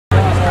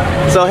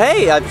So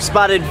hey, I've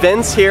spotted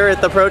Vince here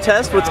at the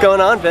protest. What's going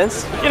on,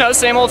 Vince? You know,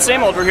 same old,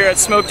 same old. We're here at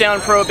Smoke Down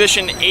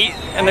Prohibition 8,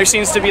 and there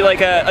seems to be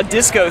like a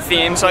disco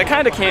theme, so I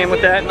kind of came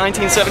with that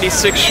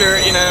 1976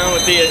 shirt, you know,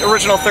 with the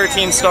original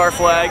 13-star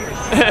flag.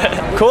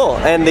 Cool,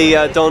 and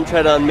the Don't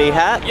Tread on Me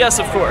hat? Yes,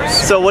 of course.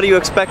 So what do you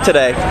expect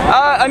today?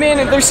 I mean,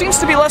 there seems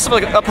to be less of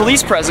a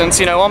police presence.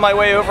 You know, on my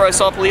way over I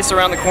saw police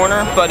around the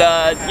corner, but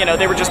you know,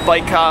 they were just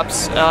bike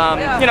cops.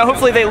 You know,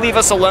 hopefully they leave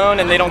us alone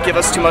and they don't give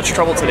us too much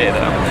trouble today,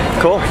 though.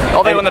 Cool.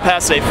 Although in the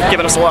past they've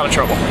given us a lot of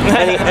trouble.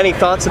 any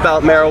thoughts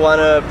about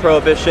marijuana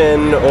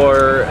prohibition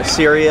or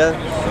Syria?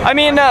 I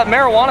mean,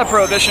 marijuana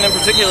prohibition in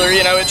particular,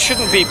 you know, it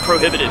shouldn't be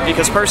prohibited,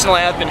 because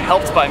personally I've been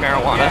helped by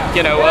marijuana,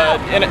 you know,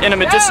 in a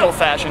medicinal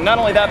fashion. Not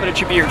only that, but it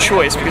should be your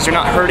choice, because you're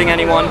not hurting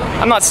anyone.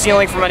 I'm not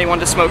stealing from anyone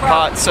to smoke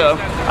pot, so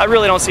I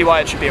really don't see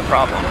why it should be a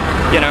problem,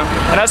 you know.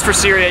 And as for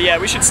Syria, yeah,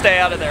 we should stay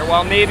out of there.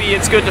 While maybe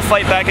it's good to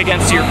fight back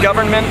against your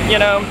government, you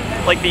know,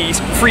 like the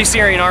Free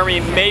Syrian Army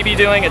may be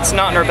doing, it's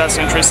not in our best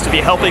interest to be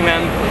helping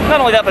them. Not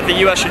only that, but the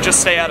US should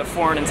just stay out of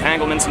foreign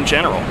entanglements in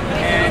general.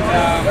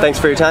 Thanks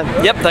for your time.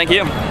 Yep, thank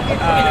you.